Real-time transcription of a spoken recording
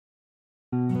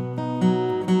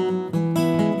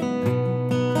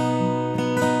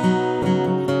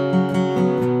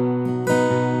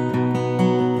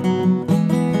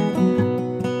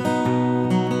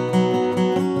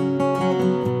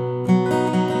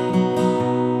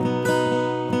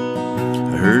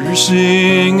Heard her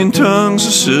sing in tongues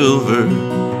of silver,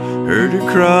 heard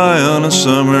her cry on a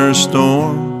summer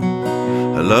storm.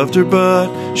 I loved her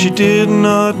but she did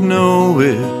not know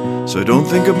it, so I don't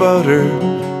think about her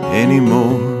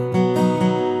anymore.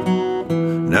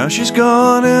 Now she's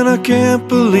gone and I can't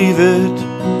believe it,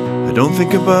 I don't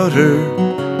think about her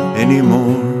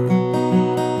anymore.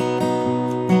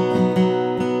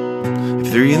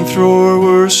 If 3 and 4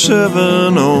 were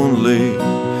 7 only,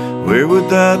 where would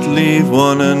that leave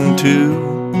 1 and 2?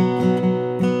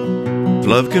 If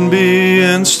love can be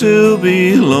and still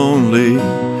be lonely,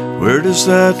 where does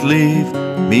that leave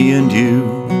me and you?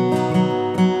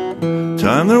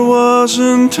 Time there was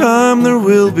and time there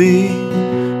will be,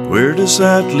 where does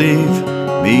that leave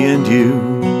me and you?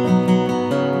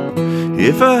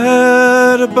 If I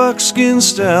had a buckskin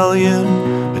stallion,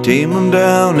 I'd tame him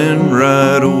down and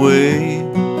ride away.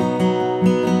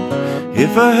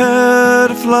 If I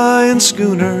had a flying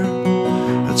schooner,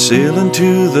 I'd sail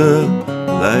into the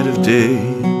light of day.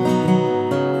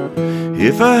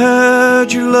 If I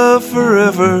had your love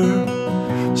forever,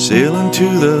 sail into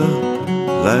the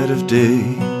light of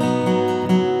day.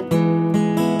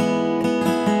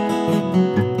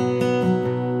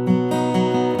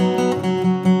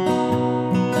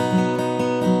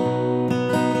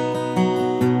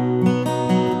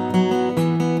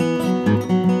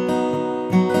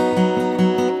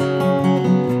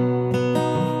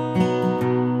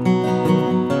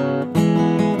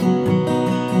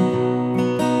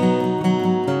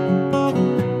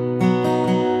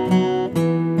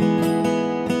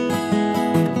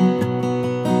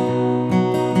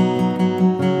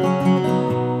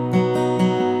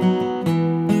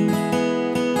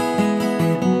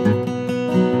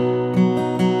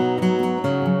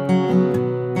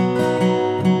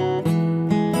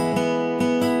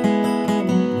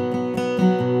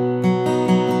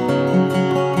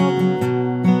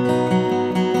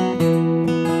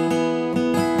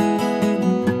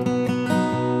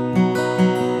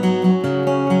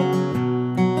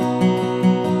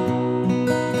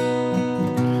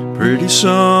 Pretty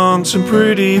songs and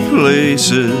pretty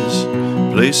places,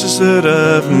 places that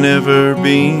I've never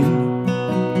been.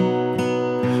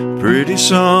 Pretty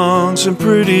songs and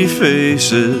pretty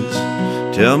faces,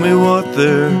 tell me what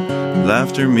their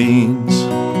laughter means.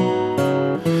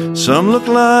 Some look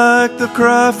like they'll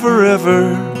cry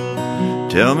forever,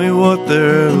 tell me what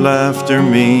their laughter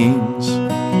means.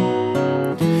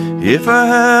 If I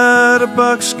had a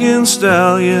buckskin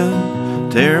stallion,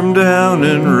 tear him down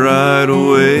and ride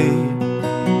away.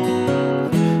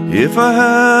 If I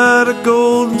had a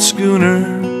golden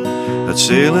schooner, I'd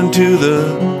sail into the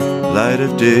light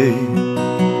of day.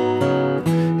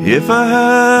 If I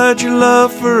had your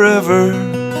love forever,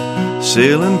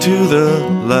 sail into the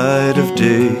light of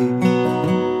day.